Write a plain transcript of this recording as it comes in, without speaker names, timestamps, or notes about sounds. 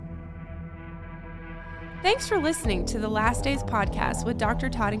Thanks for listening to the Last Days podcast with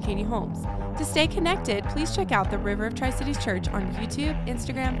Dr. Todd and Katie Holmes. To stay connected, please check out the River of Tri-Cities Church on YouTube,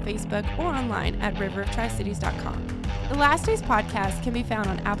 Instagram, Facebook, or online at riveroftricities.com. The Last Days podcast can be found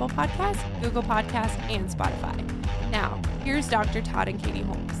on Apple Podcasts, Google Podcasts, and Spotify. Now, here's Dr. Todd and Katie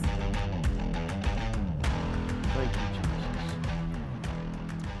Holmes. Thank you, Jesus.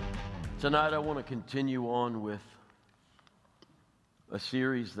 Tonight I want to continue on with a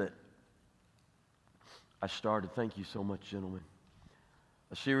series that I started. Thank you so much, gentlemen.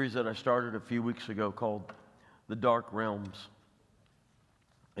 A series that I started a few weeks ago called The Dark Realms.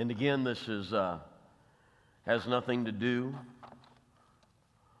 And again, this is has nothing to do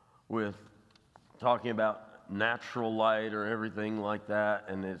with talking about natural light or everything like that,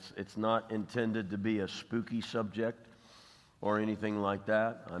 and it's not intended to be a spooky subject or anything like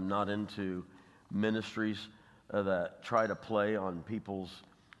that. I'm not into ministries that try to play on people's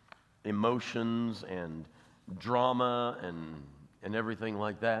emotions and drama and everything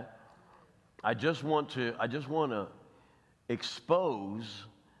like that. I just want to expose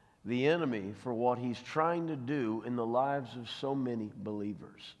the enemy for what he's trying to do in the lives of so many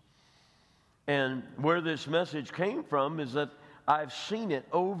believers. And where this message came from is that I've seen it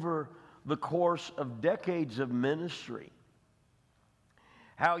over the course of decades of ministry.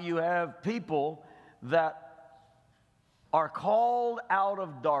 How you have people that are called out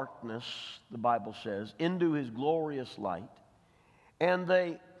of darkness, the Bible says, into his glorious light. And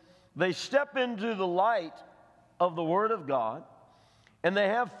they step into the light of the Word of God, and they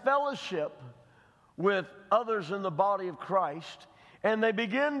have fellowship with others in the body of Christ, and they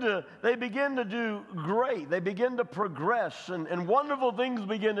begin to do great. They begin to progress, and wonderful things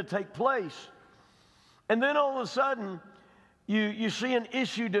begin to take place. And then all of a sudden, you see an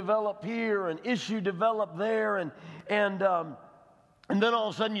issue develop here, an issue develop there, and then all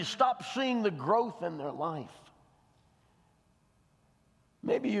of a sudden you stop seeing the growth in their life.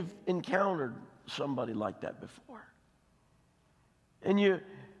 Maybe you've encountered somebody like that before. And you,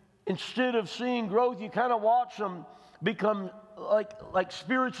 instead of seeing growth, you kind of watch them become like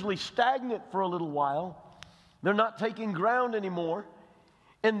spiritually stagnant for a little while. They're not taking ground anymore.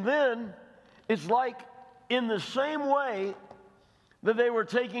 And then it's like in the same way that they were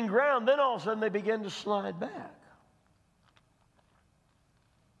taking ground, then all of a sudden they begin to slide back.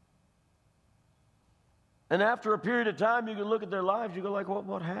 And after a period of time, you can look at their lives, you go like,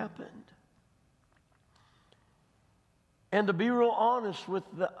 what happened? And to be real honest with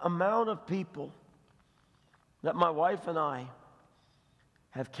the amount of people that my wife and I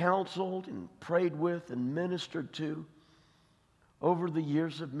have counseled and prayed with and ministered to over the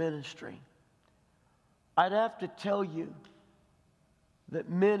years of ministry, I'd have to tell you that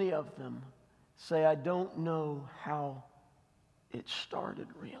many of them say, I don't know how it started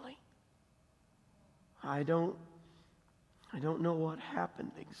really. I don't know what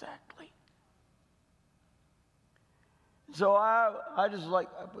happened exactly. So I just like,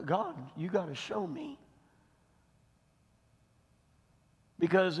 God, you got to show me.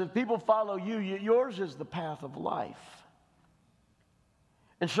 Because if people follow you, yours is the path of life.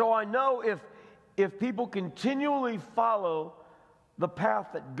 And so I know if people continually follow the path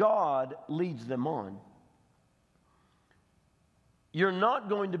that God leads them on, you're not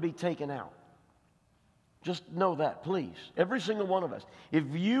going to be taken out. Just know that, please. Every single one of us. If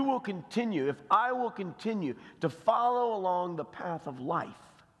I will continue to follow along the path of life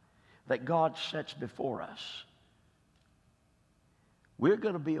that God sets before us, we're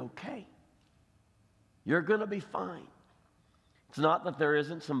going to be okay. You're going to be fine. It's not that there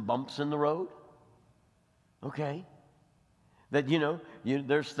isn't some bumps in the road, okay? That,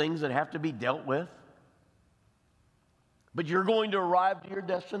 there's things that have to be dealt with. But you're going to arrive to your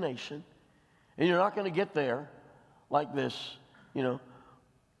destination, and you're not going to get there like this,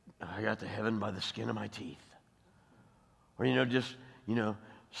 I got to heaven by the skin of my teeth. Or, just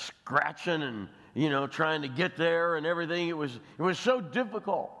scratching and, trying to get there and everything. It was so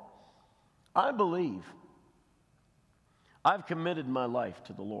difficult. I believe I've committed my life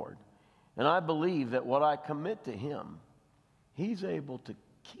to the Lord. And I believe that what I commit to Him, He's able to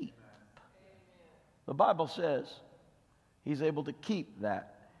keep. The Bible says He's able to keep that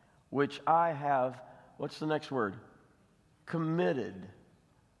which I have, what's the next word? Committed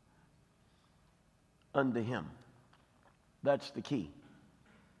unto Him. That's the key.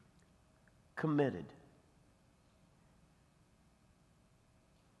 Committed.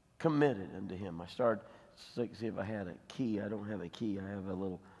 Committed unto Him. I started to see if I had a key. I don't have a key. I have a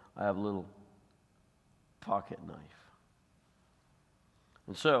little pocket knife.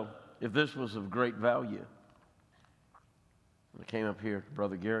 And so, if this was of great value, I came up here to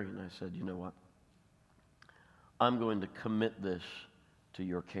Brother Gary and I said, you know what? I'm going to commit this to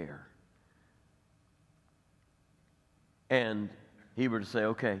your care. And he were to say,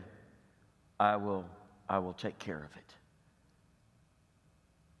 okay, I will take care of it.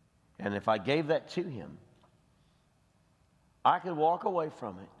 And if I gave that to him, I could walk away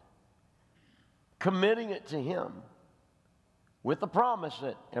from it, committing it to him with the promise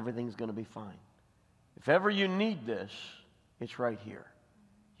that everything's going to be fine. If ever you need this, it's right here.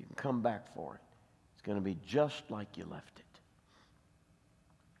 You can come back for it. It's going to be just like you left it.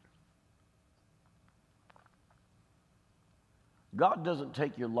 God doesn't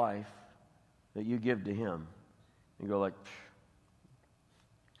take your life that you give to him and go like,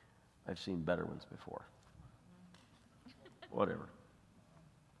 I've seen better ones before. Whatever.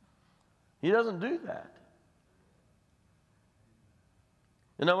 He doesn't do that.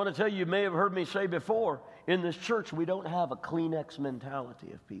 And I want to tell you, you may have heard me say before, in this church, we don't have a Kleenex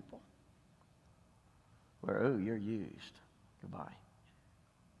mentality of people. Where, oh, you're used. Goodbye.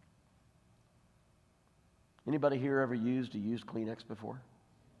 Anybody here ever used a used Kleenex before?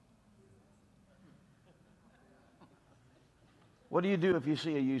 What do you do if you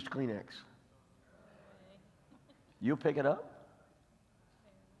see a used Kleenex? You'll pick it up?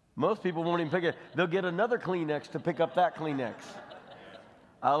 Most people won't even pick it. They'll get another Kleenex to pick up that Kleenex.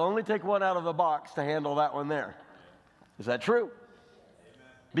 I'll only take one out of the box to handle that one there. Is that true?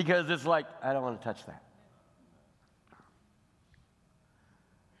 Because it's like, I don't want to touch that.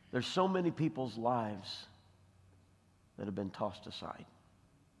 There's so many people's lives that have been tossed aside.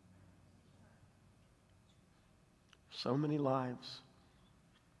 So many lives,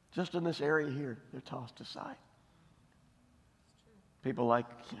 just in this area here, they're tossed aside. People like,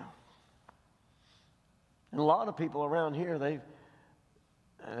 and a lot of people around here,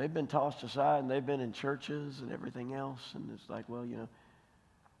 they've been tossed aside, and they've been in churches and everything else, and it's like, well,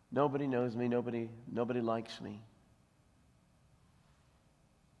 nobody knows me, nobody likes me.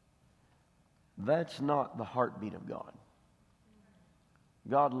 That's not the heartbeat of God.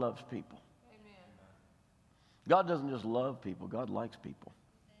 God loves people. Amen. God doesn't just love people, God likes people.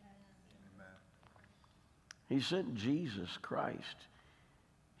 Amen. He sent Jesus Christ,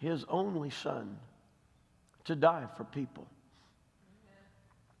 his only Son, to die for people.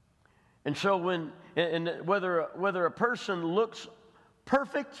 And so whether a person looks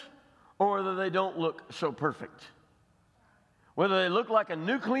perfect or whether they don't look so perfect, whether they look like a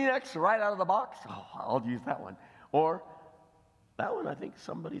new Kleenex right out of the box, oh, I'll use that one, or that one I think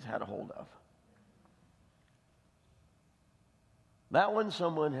somebody's had a hold of. That one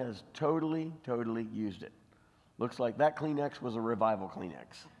someone has totally used it. Looks like that Kleenex was a revival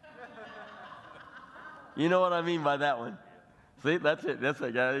Kleenex. You know what I mean by that one? See, that's it. That's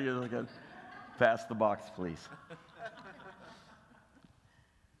it. Pass the box, please.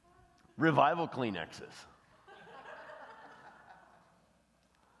 Revival Kleenexes.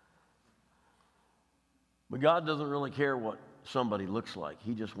 But God doesn't really care what somebody looks like.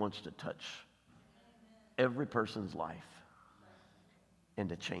 He just wants to touch every person's life and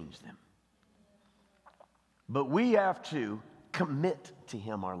to change them. But we have to commit to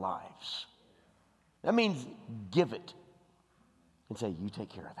him our lives. That means give it and say, you take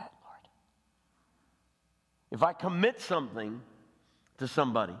care of that, Lord. If I commit something to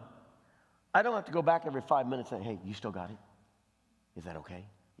somebody, I don't have to go back every 5 minutes and say, hey, you still got it? Is that okay?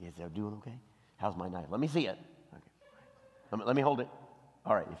 Is that doing okay? How's my knife? Let me see it. Okay. Let me hold it.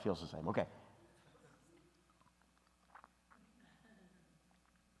 All right, it feels the same. Okay.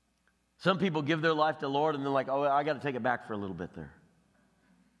 Some people give their life to the Lord and they're like, oh, I got to take it back for a little bit there.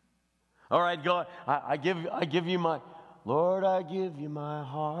 All right, God, I give you my, Lord, I give you my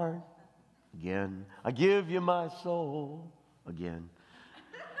heart again. I give you my soul again.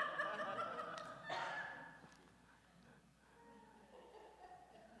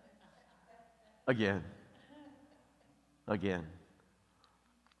 Again.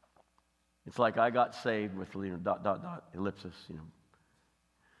 It's like I got saved with, ellipsis,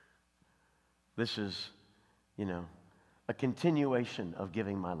 This is, a continuation of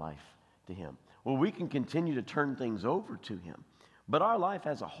giving my life to him. Well, we can continue to turn things over to him, but our life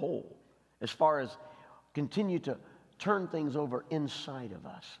as a whole, as far as continue to turn things over inside of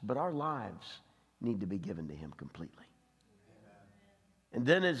us, but our lives need to be given to him completely. And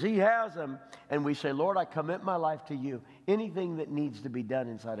then as he has them, and we say, Lord, I commit my life to you. Anything that needs to be done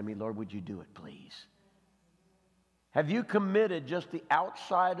inside of me, Lord, would you do it, please? Have you committed just the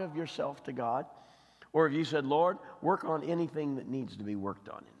outside of yourself to God? Or have you said, Lord, work on anything that needs to be worked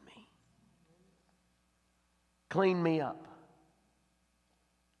on in me? Clean me up.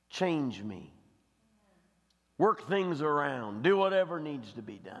 Change me. Work things around. Do whatever needs to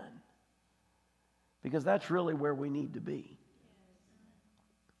be done. because that's really where we need to be.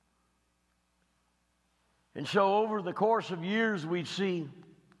 And so over the course of years, we'd see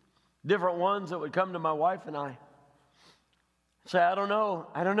different ones that would come to my wife and I say, I don't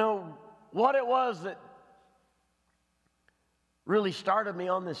know what it was that really started me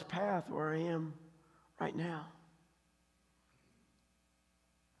on this path where I am right now.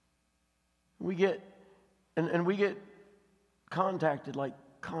 We get contacted like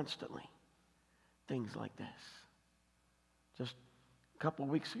constantly, things like this. Just a couple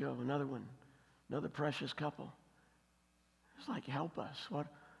of weeks ago, another precious couple. It's like, help us. What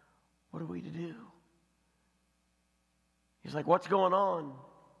are we to do? He's like, what's going on?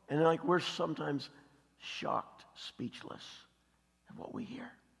 And like, we're sometimes shocked, speechless at what we hear.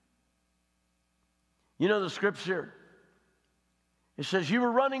 You know the scripture, it says, you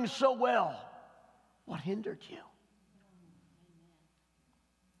were running so well. What hindered you?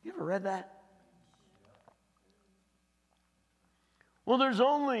 You ever read that? Well, there's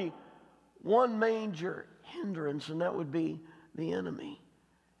only one major hindrance, and that would be the enemy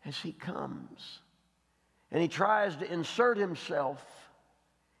as he comes. And he tries to insert himself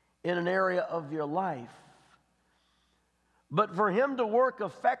in an area of your life. But for him to work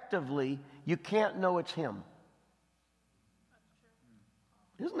effectively, you can't know it's him.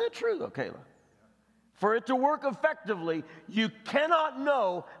 Isn't that true, though, Kayla? For it to work effectively, you cannot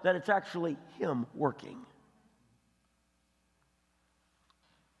know that it's actually him working.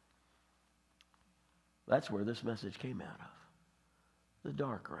 That's where this message came out of, the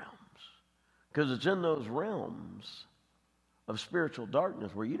dark realms. Because it's in those realms of spiritual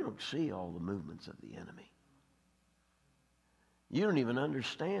darkness where you don't see all the movements of the enemy. You don't even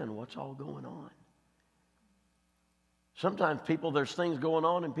understand what's all going on. Sometimes there's things going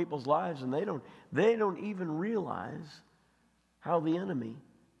on in people's lives and they don't even realize how the enemy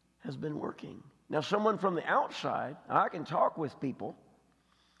has been working. Now, someone from the outside, I can talk with people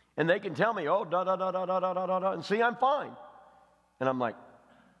and they can tell me, oh, da, and see, I'm fine. And I'm like,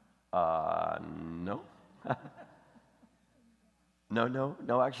 no.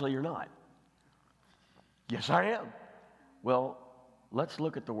 No, actually you're not. Yes, I am. Well, let's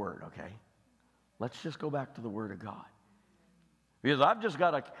look at the Word, okay? Let's just go back to the Word of God. Because I've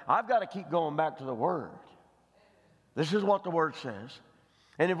got to keep going back to the Word. This is what the Word says.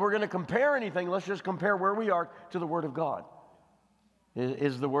 And if we're going to compare anything, let's just compare where we are to the Word of God.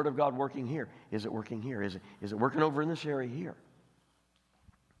 Is the Word of God working here? Is it working here? Is it working over in this area here?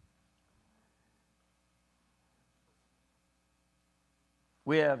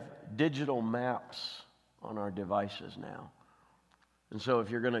 We have digital maps on our devices now. And so if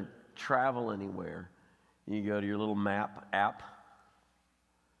you're going to travel anywhere, you go to your little map app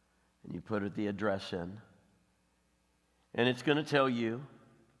and you put the address in. And it's going to tell you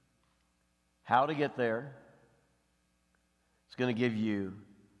how to get there. It's going to give you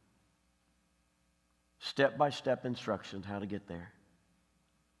step-by-step instructions how to get there.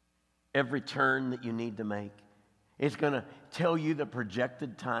 Every turn that you need to make. It's going to tell you the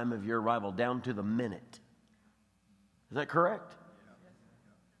projected time of your arrival down to the minute. Is that correct?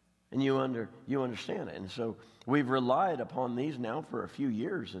 And you understand it. And so we've relied upon these now for a few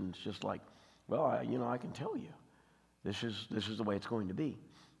years, and it's just like, well, I can tell you. This is the way it's going to be.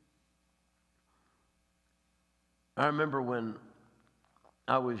 I remember when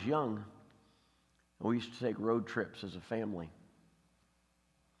I was young, we used to take road trips as a family.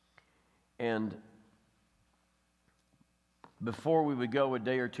 And before we would go, a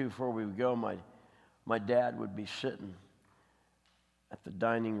day or two before we would go, my dad would be sitting at the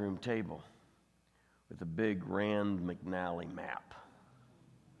dining room table with a big Rand McNally map.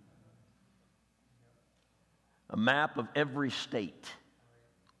 A map of every state.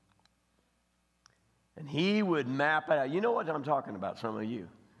 And he would map it out. You know what I'm talking about, some of you.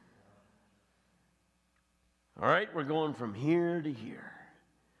 All right, we're going from here to here.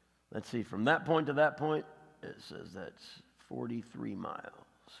 Let's see, from that point to that point, it says that's 43 miles.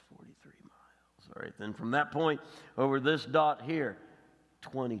 43 miles. All right, then from that point over this dot here,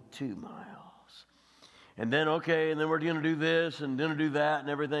 22 miles. And then, okay, and then we're going to do this and going to do that and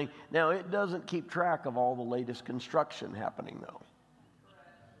everything. Now, it doesn't keep track of all the latest construction happening, though.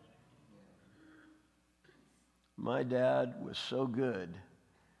 My dad was so good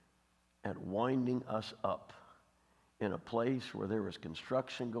at winding us up in a place where there was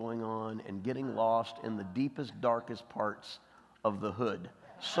construction going on and getting lost in the deepest, darkest parts of the hood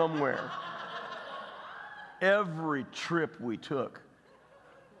somewhere. Every trip we took,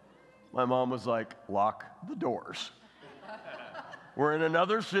 my mom was like, lock the doors. We're in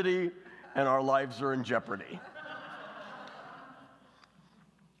another city and our lives are in jeopardy.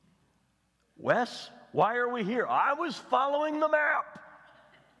 Wes, why are we here? I was following the map.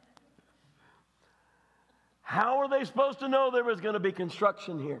 How are they supposed to know there was going to be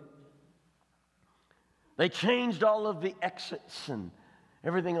construction here? They changed all of the exits and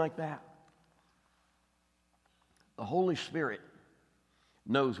everything like that. The Holy Spirit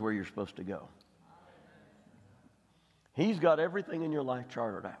knows where you're supposed to go. He's got everything in your life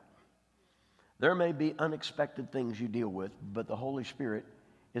charted out. There may be unexpected things you deal with, but the Holy Spirit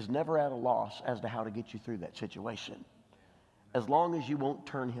is never at a loss as to how to get you through that situation, as long as you won't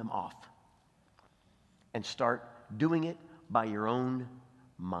turn him off and start doing it by your own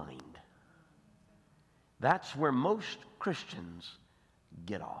mind. That's where most Christians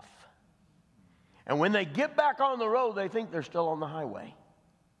get off. And when they get back on the road, they think they're still on the highway,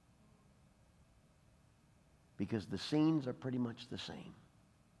 because the scenes are pretty much the same.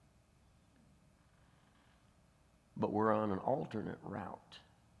 But we're on an alternate route,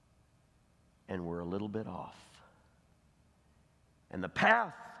 and we're a little bit off. And the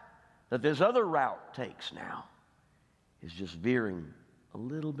path that this other route takes now is just veering a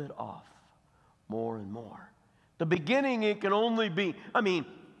little bit off, more and more. The beginning, it can only be, it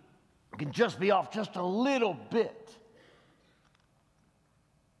can just be off just a little bit.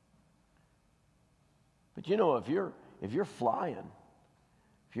 But you know, if you're flying,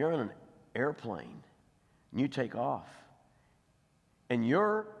 if you're in an airplane and you take off, and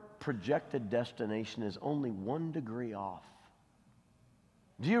your projected destination is only 1 degree off,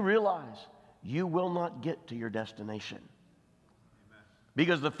 do you realize you will not get to your destination? Amen.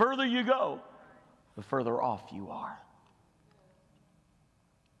 Because the further you go, the further off you are.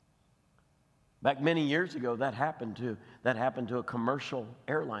 Back many years ago, that happened to a commercial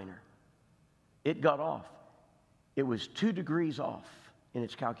airliner. It got off. It was 2 degrees off in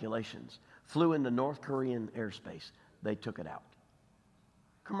its calculations. Flew into North Korean airspace. They took it out.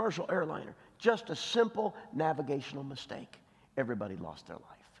 Commercial airliner. Just a simple navigational mistake. Everybody lost their life.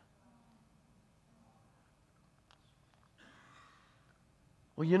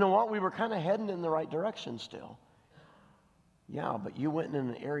 Well, you know what? We were kind of heading in the right direction still. Yeah, but you went in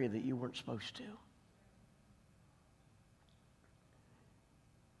an area that you weren't supposed to.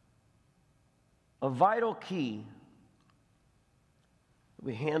 A vital key that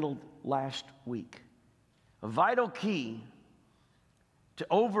we handled last week, a vital key to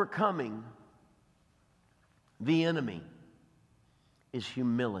overcoming the enemy is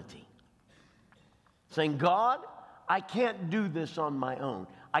humility. Saying, God, I can't do this on my own.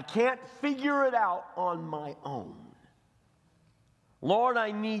 I can't figure it out on my own. Lord,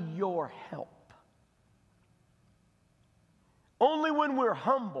 I need your help. Only when we're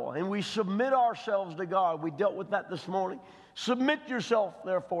humble and we submit ourselves to God, we dealt with that this morning. Submit yourself,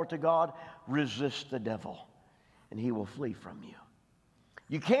 therefore, to God. Resist the devil, and he will flee from you.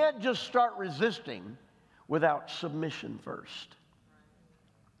 You can't just start resisting without submission first.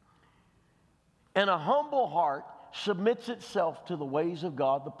 And a humble heart submits itself to the ways of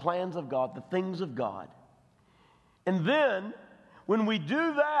God, the plans of God, the things of God. And then, when we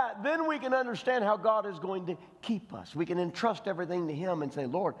do that, then we can understand how God is going to keep us. We can entrust everything to him and say,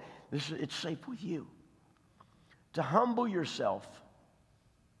 Lord, it's safe with you. To humble yourself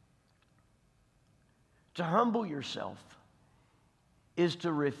is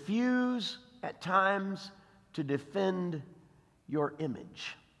to refuse at times to defend your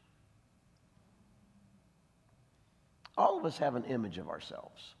image. All of us have an image of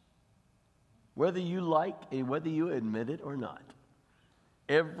ourselves, whether you admit it or not.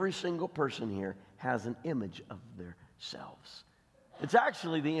 Every single person here has an image of themselves. It's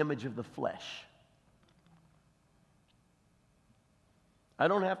actually the image of the flesh. I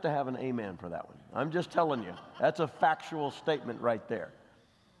don't have to have an amen for that one. I'm just telling you. That's a factual statement right there.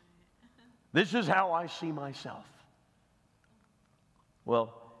 This is how I see myself.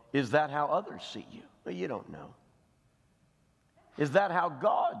 Well, is that how others see you? Well, you don't know. Is that how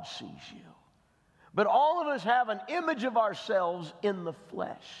God sees you? But all of us have an image of ourselves in the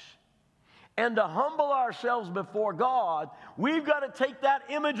flesh. And to humble ourselves before God, we've got to take that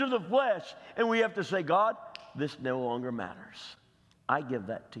image of the flesh and we have to say, God, this no longer matters. I give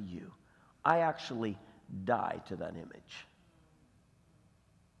that to you. I actually die to that image.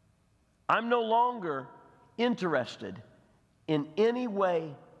 I'm no longer interested in any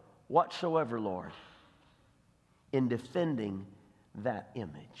way whatsoever, Lord, in defending that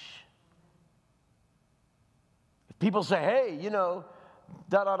image. If people say, hey, you know,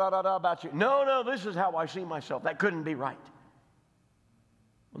 da-da-da-da-da about you. No, this is how I see myself. That couldn't be right.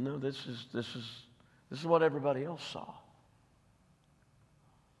 Well, no, this is what everybody else saw.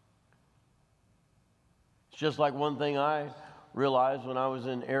 It's just like one thing I realized when I was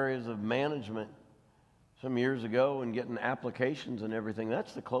in areas of management some years ago and getting applications and everything,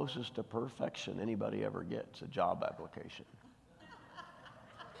 that's the closest to perfection anybody ever gets, a job application.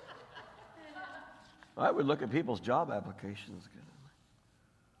 I would look at people's job applications.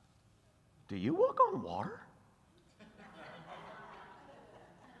 Do you walk on water?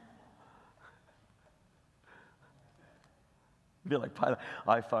 Be like Pilate,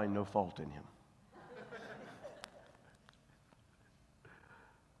 I find no fault in him.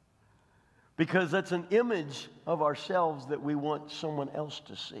 Because that's an image of ourselves that we want someone else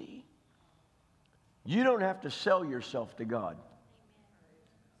to see. You don't have to sell yourself to God.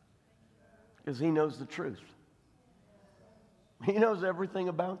 Because He knows the truth. He knows everything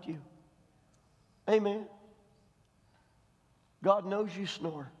about you. Amen. God knows you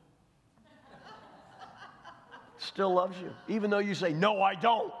snore. Still loves you. Even though you say, no, I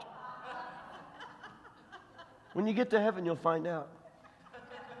don't. When you get to heaven, you'll find out.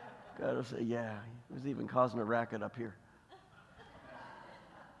 God will say, yeah, he was even causing a racket up here.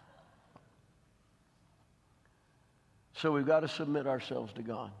 So we've got to submit ourselves to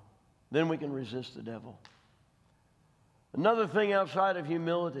God. Then we can resist the devil. Another thing outside of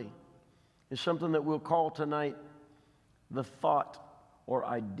humility is something that we'll call tonight the thought or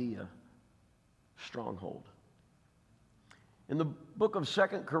idea stronghold. In the book of 2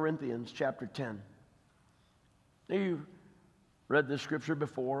 Corinthians chapter 10, you've read this scripture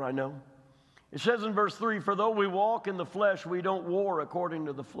before, I know. It says in verse 3, for though we walk in the flesh, we don't war according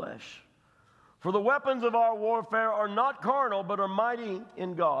to the flesh. For the weapons of our warfare are not carnal, but are mighty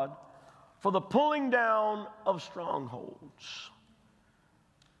in God for the pulling down of strongholds.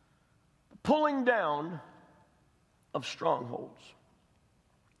 Pulling down of strongholds.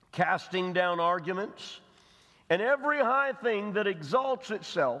 Casting down arguments and every high thing that exalts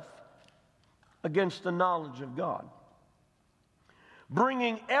itself against the knowledge of God.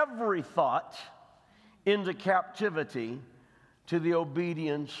 Bringing every thought into captivity to the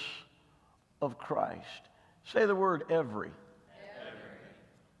obedience of Christ. Say the word every.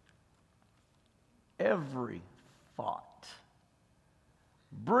 Every thought.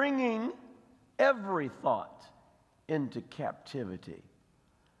 Bringing every thought into captivity.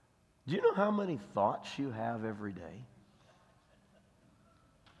 Do you know how many thoughts you have every day?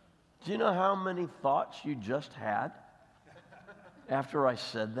 Do you know how many thoughts you just had after I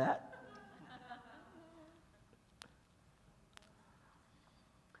said that?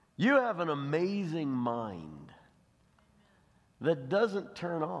 You have an amazing mind that doesn't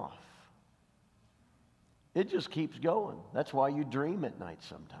turn off. It just keeps going. That's why you dream at night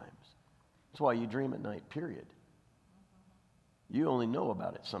sometimes. That's why you dream at night, period. You only know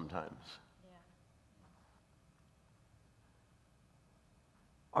about it sometimes. Yeah.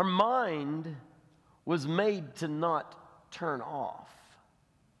 Our mind was made to not turn off.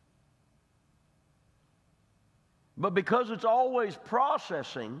 But because it's always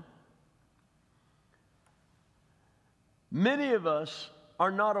processing, many of us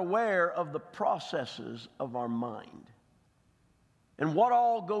are not aware of the processes of our mind and what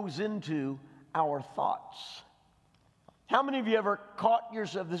all goes into our thoughts. How many of you ever caught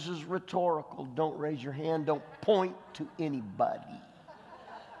yourself, this is rhetorical, don't raise your hand, don't point to anybody.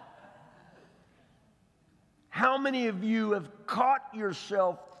 How many of you have caught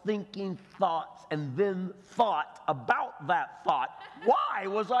yourself thinking thoughts and then thought about that thought? Why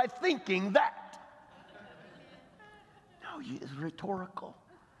was I thinking that? No, it's rhetorical.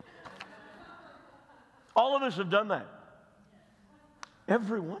 All of us have done that.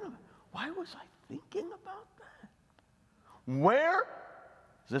 Every one of us. Why was I thinking about that? Where,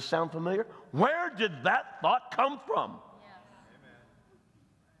 does this sound familiar? Where did that thought come from? Yes.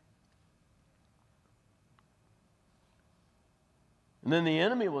 And then the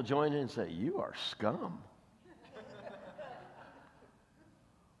enemy will join in and say, you are scum.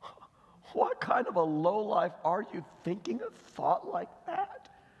 What kind of a lowlife are you thinking a thought like that?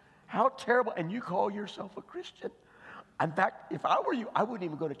 How terrible. And you call yourself a Christian. In fact, if I were you, I wouldn't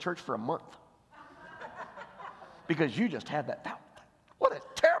even go to church for a month. Because you just had that thought. What a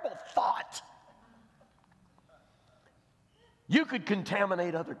terrible thought. You could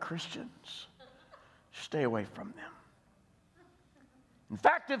contaminate other Christians. Stay away from them. In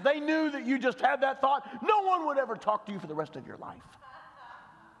fact, if they knew that you just had that thought, no one would ever talk to you for the rest of your life.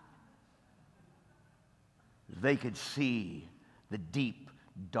 They could see the deep,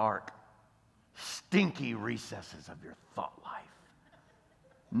 dark, stinky recesses of your thought life.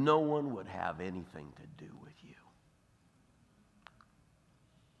 No one would have anything to do with you.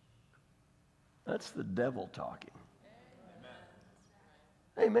 That's the devil talking.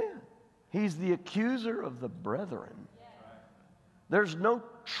 Amen. Amen. He's the accuser of the brethren. There's no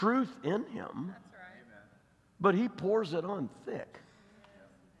truth in him, but he pours it on thick.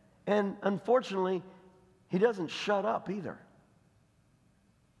 And unfortunately, he doesn't shut up either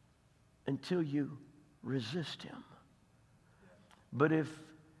until you resist him. But if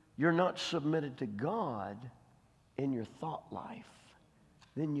you're not submitted to God in your thought life,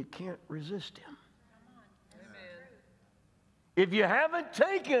 then you can't resist him. If you haven't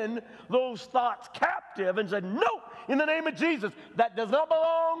taken those thoughts captive and said, no, in the name of Jesus, that does not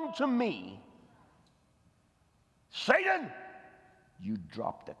belong to me, Satan, you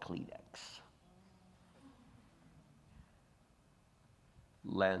dropped a Kleenex.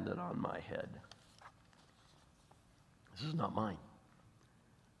 Landed on my head. This is not mine.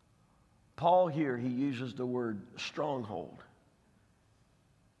 Paul here, he uses the word stronghold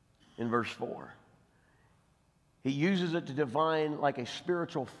in verse 4. He uses it to define like a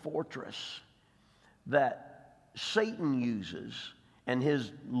spiritual fortress that Satan uses and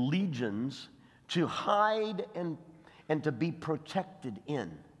his legions to hide and to be protected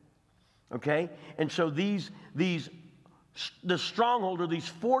in. Okay? And so the stronghold or these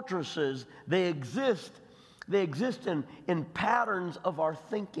fortresses, they exist in patterns of our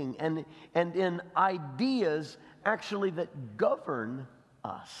thinking and in ideas actually that govern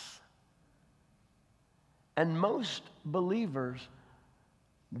us. And most believers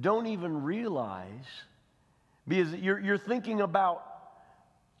don't even realize, because you're thinking about,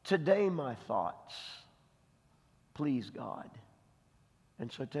 today my thoughts please God. And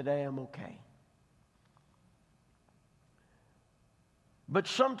so today I'm okay. But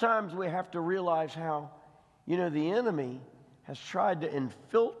sometimes we have to realize how, the enemy has tried to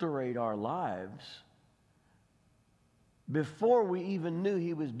infiltrate our lives before we even knew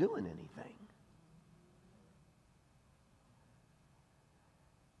he was doing anything.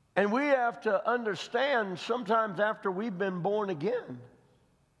 And we have to understand sometimes after we've been born again,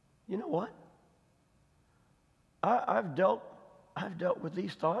 you know what? I've dealt with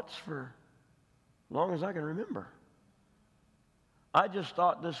these thoughts for as long as I can remember. I just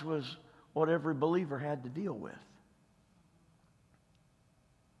thought this was what every believer had to deal with.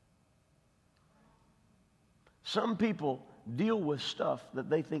 Some people deal with stuff that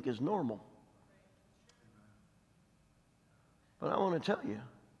they think is normal. But I want to tell you,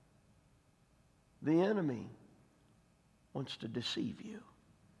 the enemy wants to deceive you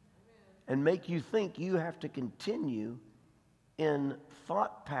and make you think you have to continue in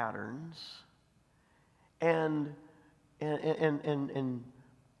thought patterns and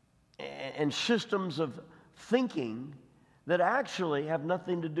systems of thinking that actually have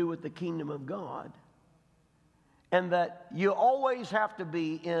nothing to do with the kingdom of God, and that you always have to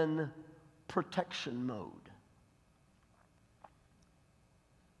be in protection mode.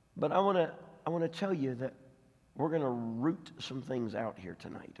 But I want to tell you that we're going to root some things out here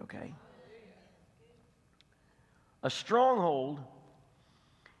tonight, okay? A stronghold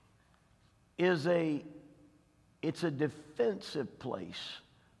is it's a defensive place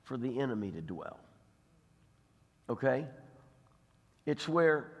for the enemy to dwell. Okay? It's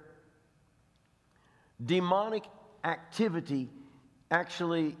where demonic activity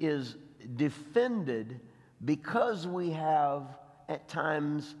actually is defended because we have at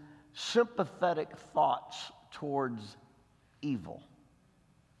times sympathetic thoughts towards evil.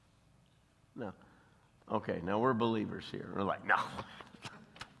 No. Okay, now we're believers here. We're like, no.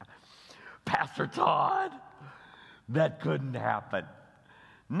 Pastor Todd, that couldn't happen.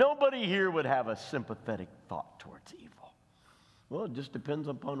 Nobody here would have a sympathetic thought towards evil. Well, it just depends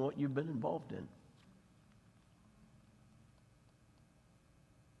upon what you've been involved in.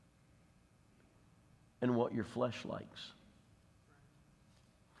 And what your flesh likes.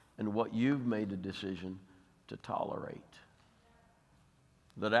 And what you've made a decision to tolerate.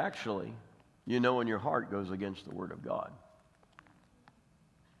 That actually, in your heart goes against the Word of God.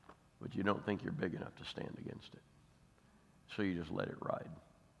 But you don't think you're big enough to stand against it. So you just let it ride.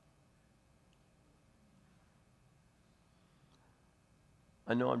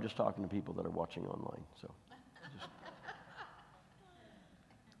 I know I'm just talking to people that are watching online.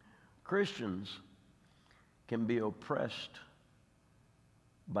 Christians can be oppressed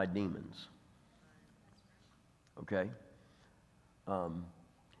by demons. Okay? And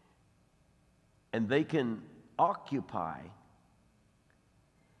they can occupy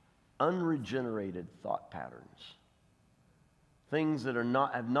unregenerated thought patterns. Things that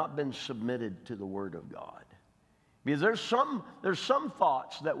have not been submitted to the Word of God. Because there's some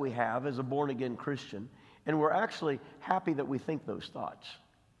thoughts that we have as a born-again Christian, and we're actually happy that we think those thoughts.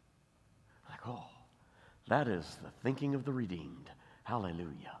 Like, oh, that is the thinking of the redeemed.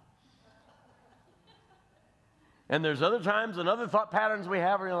 Hallelujah. And there's other times and other thought patterns we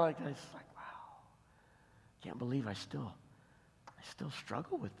have where you're like, it's like, wow, can't believe I still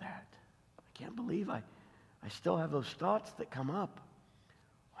struggle with that. I can't believe I still have those thoughts that come up.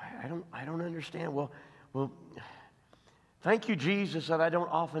 I don't understand. Well, thank you, Jesus, that I don't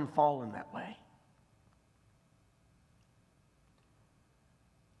often fall in that way.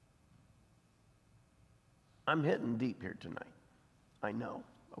 I'm hitting deep here tonight. I know,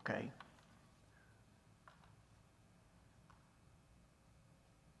 okay?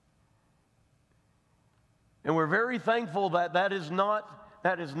 And we're very thankful that that is not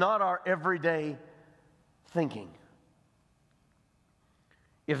our everyday thinking.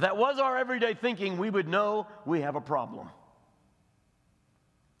 If that was our everyday thinking, we would know we have a problem.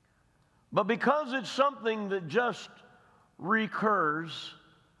 But because it's something that just recurs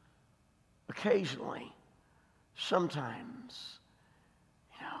occasionally, sometimes,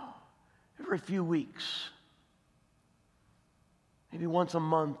 every few weeks, maybe once a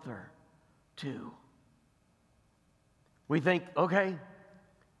month or two, we think, okay,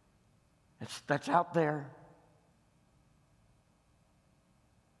 that's out there.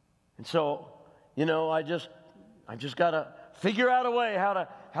 And so, I just got to figure out a way how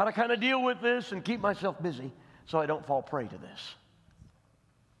to kind of deal with this and keep myself busy so I don't fall prey to this.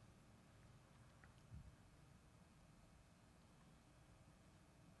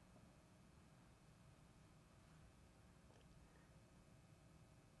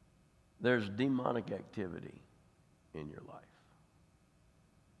 There's demonic activity in your life.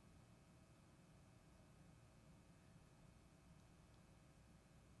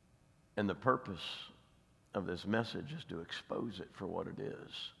 And the purpose of this message is to expose it for what it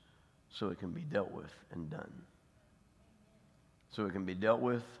is so it can be dealt with and done. So it can be dealt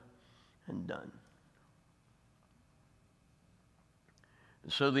with and done.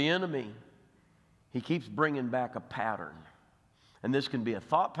 And so the enemy, he keeps bringing back a pattern. And this can be a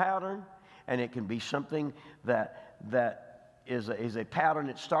thought pattern, and it can be something that is a pattern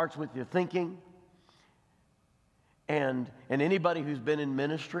that starts with your thinking. And anybody who's been in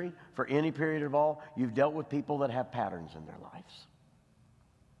ministry for any period of all, you've dealt with people that have patterns in their lives.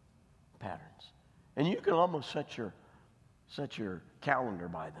 Patterns. And you can almost set your calendar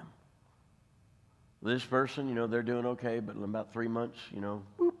by them. This person, they're doing okay, but in about 3 months,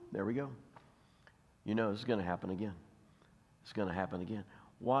 whoop, there we go. This is going to happen again. It's going to happen again.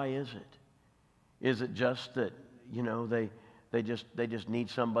 Why is it? Is it just that, they just need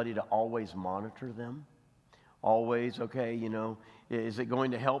somebody to always monitor them? Always, okay, is it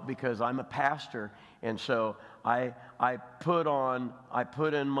going to help because I'm a pastor, and so I put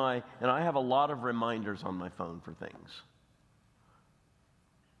in my, and I have a lot of reminders on my phone for things.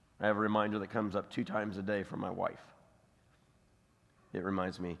 I have a reminder that comes up 2 times a day from my wife. It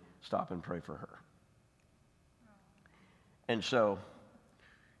reminds me, stop and pray for her. And so,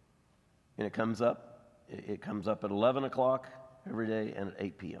 and it comes up at 11 o'clock every day and at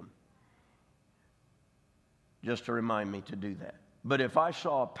 8 p.m. just to remind me to do that. But if I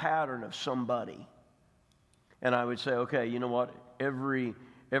saw a pattern of somebody, and I would say, okay, you know what, every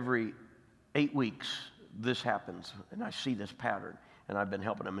 8 weeks this happens, and I see this pattern, and I've been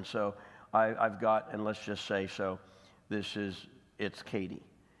helping them, and so I've got, and let's just say, so it's Katie,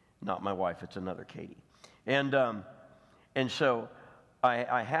 not my wife, it's another Katie. And so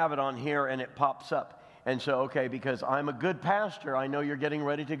I have it on here, and it pops up. And so, okay, because I'm a good pastor, I know you're getting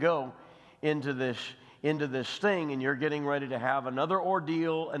ready to go into this thing, and you're getting ready to have another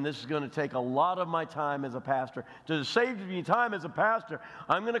ordeal, and this is going to take a lot of my time as a pastor. To save me time as a pastor,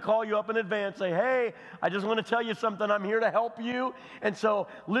 I'm going to call you up in advance, say, hey, I just want to tell you something. I'm here to help you. And so,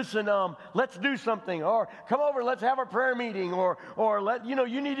 listen, let's do something. Or come over, let's have a prayer meeting. Or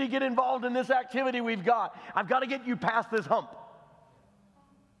you need to get involved in this activity we've got. I've got to get you past this hump.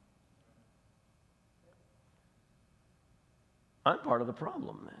 I'm part of the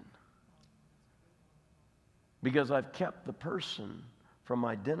problem then. Because I've kept the person from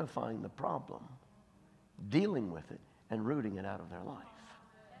identifying the problem, dealing with it, and rooting it out of their life.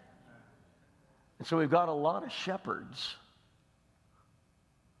 And so we've got a lot of shepherds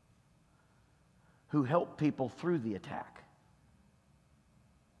who help people through the attack.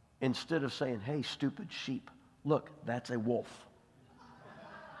 Instead of saying, hey, stupid sheep, look, that's a wolf.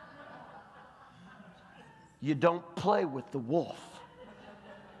 You don't play with the wolf.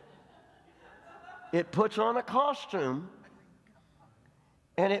 It puts on a costume,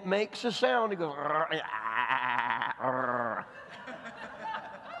 and it makes a sound. It goes,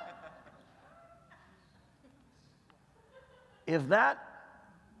 if that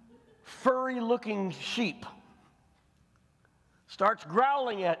furry-looking sheep starts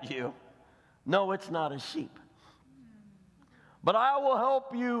growling at you, no, it's not a sheep. but I will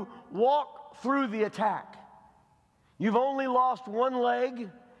help you walk through the attack. You've only lost one leg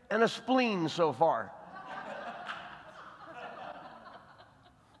and a spleen so far.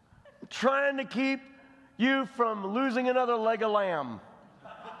 Trying to keep you from losing another leg of lamb.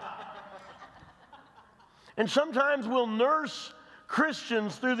 And sometimes we'll nurse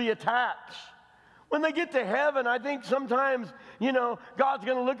Christians through the attacks. When they get to heaven, I think sometimes, God's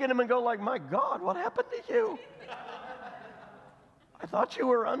going to look at them and go like, my God, what happened to you? I thought you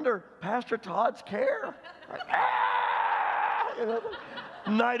were under Pastor Todd's care. Like,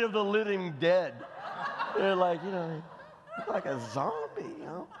 Night of the Living Dead. They're like, like a zombie,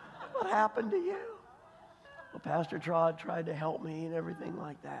 What happened to you? Well, Pastor Todd tried to help me and everything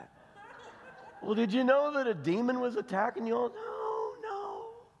like that. Well, did you know that a demon was attacking you? No.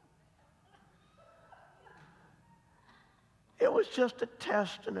 It was just a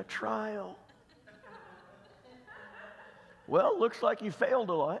test and a trial. Well, looks like you failed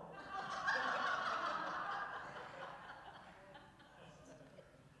a lot.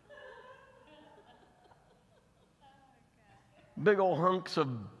 Big old hunks of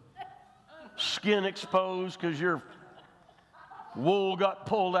skin exposed because your wool got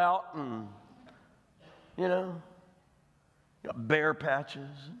pulled out and, got bare patches.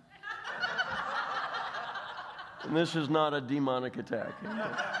 And this is not a demonic attack.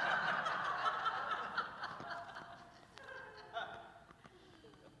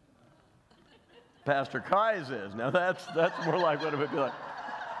 Pastor Kai says, now that's more like what it would be like.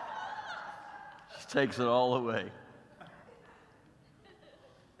 Just takes it all away.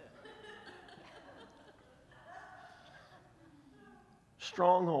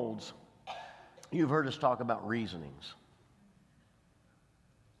 Strongholds. You've heard us talk about reasonings.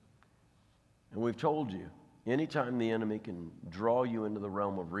 And we've told you, anytime the enemy can draw you into the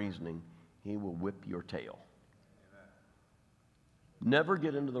realm of reasoning, he will whip your tail. Amen. Never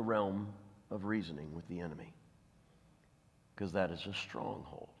get into the realm of reasoning with the enemy, because that is a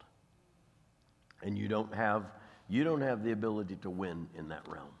stronghold. And you don't have the ability to win in that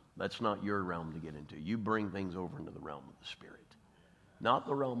realm. That's not your realm to get into. You bring things over into the realm of the spirit. Not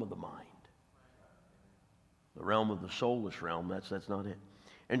the realm of the mind. The realm of the soulless realm, that's not it.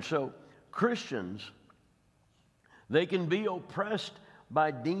 And so Christians, they can be oppressed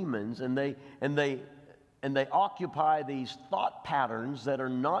by demons, and they occupy these thought patterns that are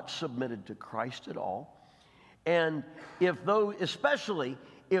not submitted to Christ at all. And especially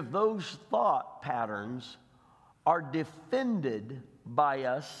if those thought patterns are defended by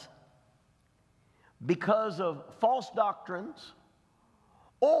us because of false doctrines,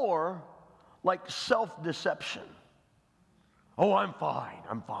 or like self-deception. Oh, I'm fine.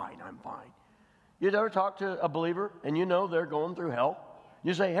 You ever talk to a believer and they're going through hell?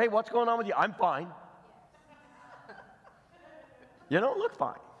 You say, hey, what's going on with you? I'm fine. You don't look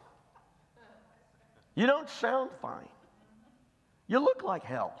fine. You don't sound fine. You look like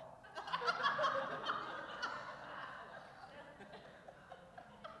hell.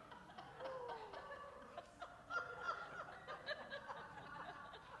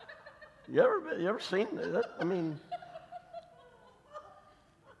 You ever seen that? I mean,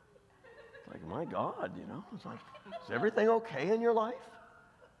 it's like, my God, it's like, is everything okay in your life?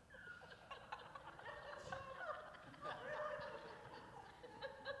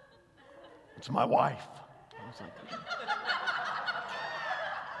 It's my wife. I was like,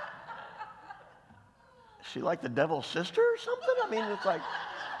 is she like the devil's sister or something? I mean, it's like,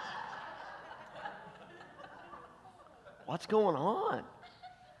 what's going on?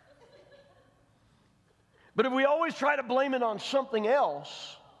 But if we always try to blame it on something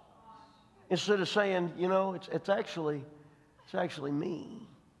else, instead of saying, it's actually me.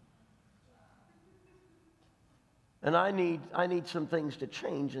 And I need some things to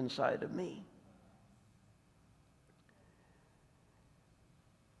change inside of me.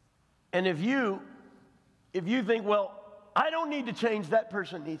 And if you think, well, I don't need to change, that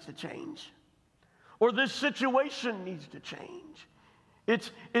person needs to change. Or this situation needs to change.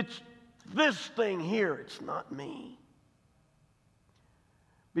 It's this thing here, it's not me.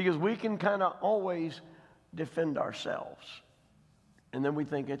 Because we can kind of always defend ourselves. And then we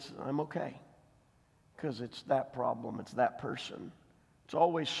think I'm okay. Because it's that problem, it's that person. It's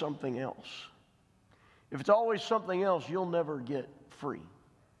always something else. If it's always something else, you'll never get free.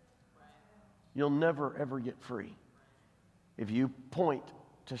 You'll never, ever get free if you point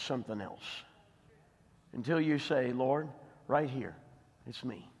to something else. Until you say, Lord, right here, it's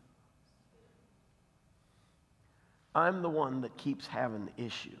me. I'm the one that keeps having the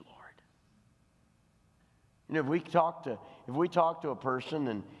issue, Lord. If we talk to a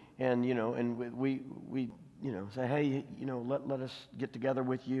person and we say, hey, let us get together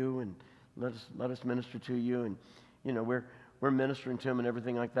with you and let us minister to you. And, we're ministering to them and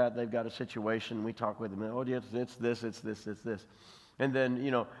everything like that. They've got a situation. We talk with them. Oh, yes, it's this. And then,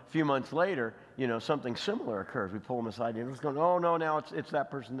 a few months later, something similar occurs. We pull them aside and it's going, oh, no, now it's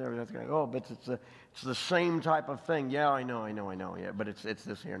that person there. That's going, oh, but it's the same type of thing. Yeah, I know. Yeah, but it's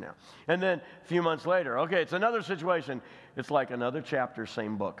this here now. And then a few months later, okay, it's another situation. It's like another chapter,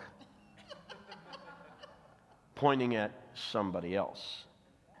 same book. Pointing at somebody else.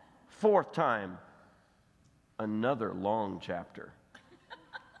 Fourth time, another long chapter.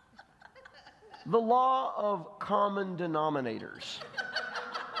 The law of common denominators.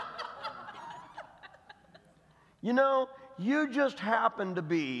 You just happen to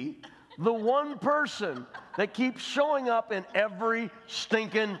be the one person that keeps showing up in every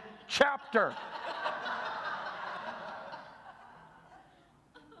stinking chapter.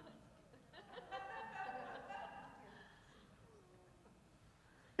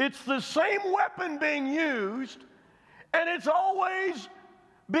 It's the same weapon being used, and it's always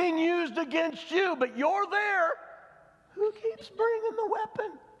being used against you, but you're there. Who keeps bringing the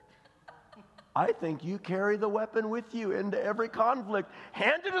weapon? I think you carry the weapon with you into every conflict.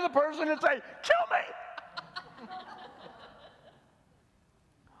 Hand it to the person and say, kill me.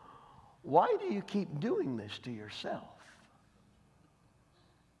 Why do you keep doing this to yourself?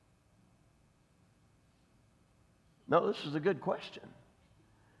 No, this is a good question.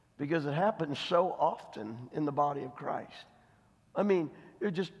 Because it happens so often in the body of Christ. I mean, there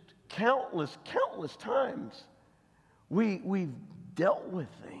are just countless times we've dealt with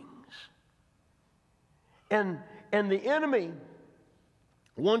things. And the enemy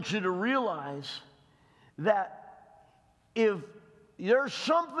wants you to realize that if there's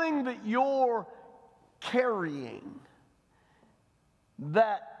something that you're carrying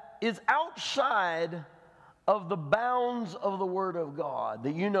that is outside of the bounds of the Word of God,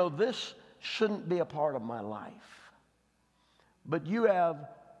 that this shouldn't be a part of my life. But you have,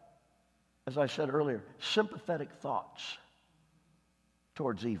 as I said earlier, sympathetic thoughts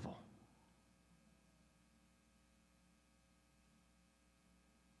towards evil.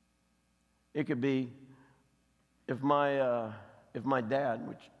 It could be if my dad,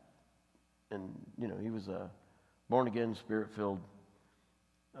 he was a born-again, Spirit-filled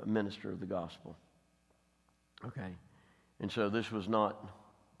minister of the gospel. Okay, and so this was not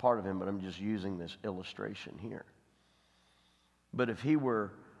part of him, but I'm just using this illustration here. But if he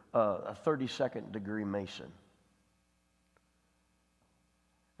were a 32nd degree Mason,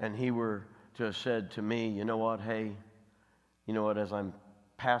 and he were to have said to me, you know what, hey, as I'm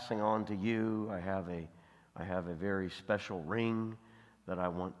passing on to you, I have a very special ring that I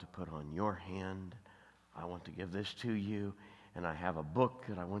want to put on your hand. I want to give this to you. And I have a book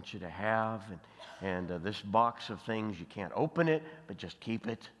that I want you to have, and this box of things, you can't open it, but just keep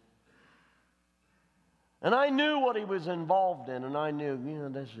it. And I knew what he was involved in, and I knew,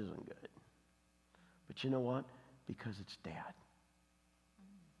 this isn't good. But you know what? Because it's Dad.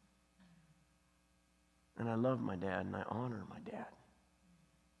 And I love my dad, and I honor my dad.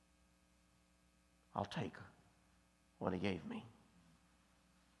 I'll take what he gave me.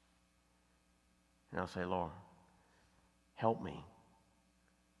 And I'll say, Lord, help me.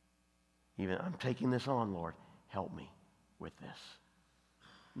 Even I'm taking this on, Lord. Help me with this.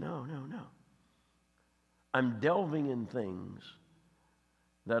 No. I'm delving in things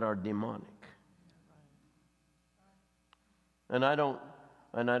that are demonic. And I don't,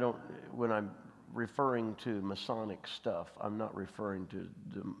 when I'm referring to Masonic stuff, I'm not referring to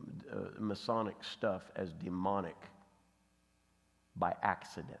the Masonic stuff as demonic by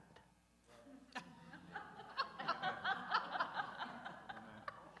accident.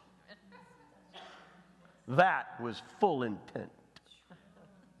 That was full intent.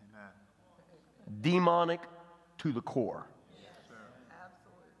 Amen. Demonic to the core. Yes, sir.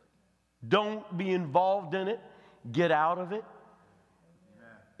 Absolutely. Don't be involved in it. Get out of it.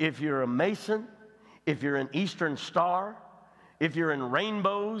 Amen. If you're a Mason, if you're an Eastern Star, if you're in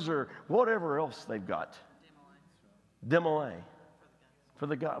rainbows or whatever else they've got. Demolay. For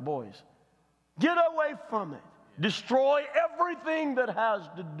the boys. Get away from it. Destroy everything that has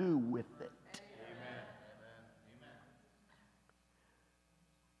to do with it.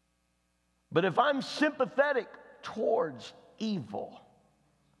 But if I'm sympathetic towards evil,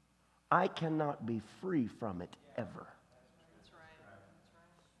 I cannot be free from it ever. That's right.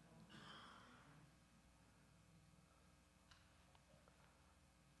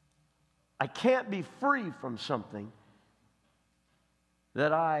 I can't be free from something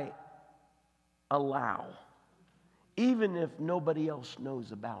that I allow, even if nobody else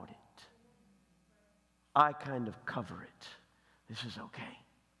knows about it. I kind of cover it. This is okay.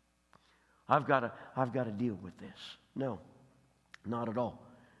 I've got to deal with this. No, not at all.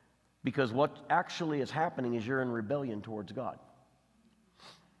 Because what actually is happening is you're in rebellion towards God.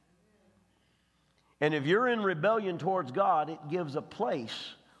 And if you're in rebellion towards God, it gives a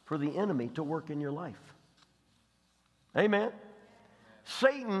place for the enemy to work in your life. Amen?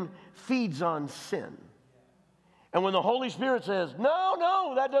 Satan feeds on sin. And when the Holy Spirit says,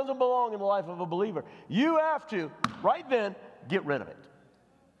 no, that doesn't belong in the life of a believer, you have to, right then, get rid of it.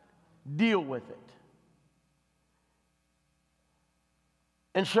 Deal with it.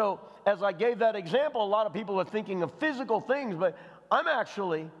 And so, as I gave that example, a lot of people are thinking of physical things, but I'm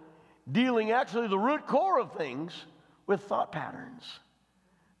actually dealing the root core of things with thought patterns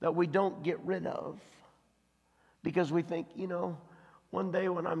that we don't get rid of because we think, one day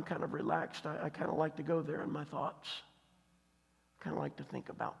when I'm kind of relaxed, I kind of like to go there in my thoughts. I kind of like to think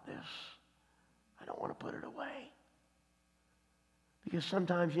about this. I don't want to put it away. Because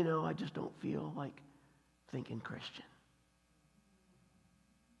sometimes, I just don't feel like thinking Christian.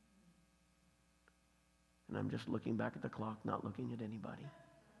 And I'm just looking back at the clock, not looking at anybody.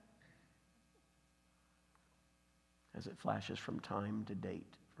 As it flashes from time to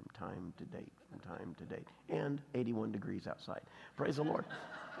date, from time to date, from time to date. And 81 degrees outside. Praise the Lord.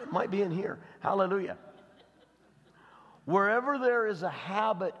 It might be in here. Hallelujah. Wherever there is a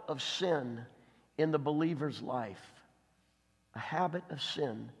habit of sin in the believer's life, a habit of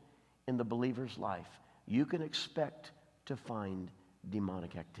sin in the believer's life, you can expect to find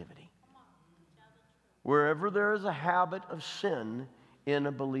demonic activity. Wherever there is a habit of sin in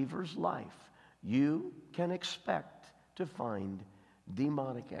a believer's life, you can expect to find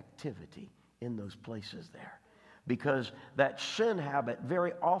demonic activity in those places there. Because that sin habit,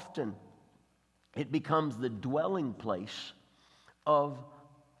 very often, it becomes the dwelling place of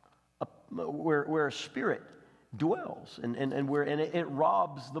where a spirit dwells. And it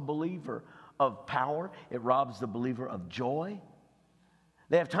robs the believer of power. It robs the believer of joy.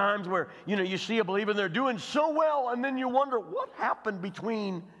 They have times where, you see a believer and they're doing so well, and then you wonder what happened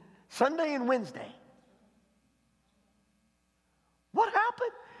between Sunday and Wednesday. What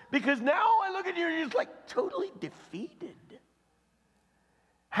happened? Because now I look at you and you're just like totally defeated.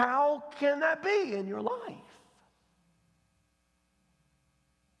 How can that be in your life?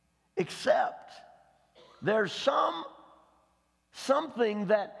 Except there's something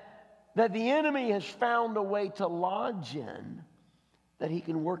that the enemy has found a way to lodge in that he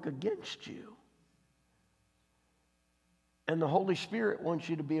can work against you. And the Holy Spirit wants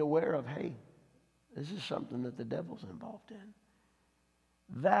you to be aware of, hey, this is something that the devil's involved in.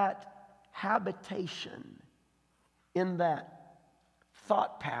 That habitation in that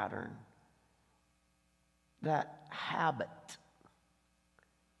thought pattern, that habit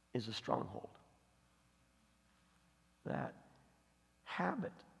is a stronghold. That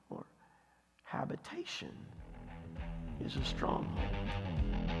habit or habitation is a stronghold.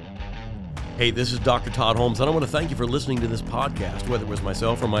 Hey, this is Dr. Todd Holmes, and I want to thank you for listening to this podcast, whether it was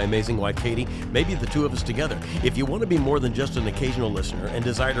myself or my amazing wife, Katie, maybe the two of us together. If you want to be more than just an occasional listener and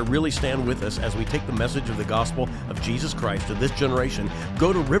desire to really stand with us as we take the message of the gospel of Jesus Christ to this generation,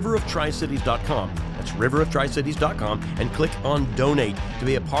 go to riveroftricities.com. That's riveroftricities.com and click on Donate to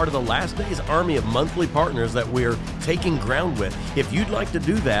be a part of the Last Days Army of monthly partners that we're taking ground with. If you'd like to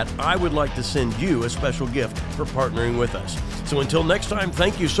do that, I would like to send you a special gift for partnering with us. So until next time,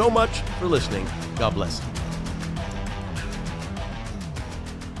 thank you so much for listening. God bless.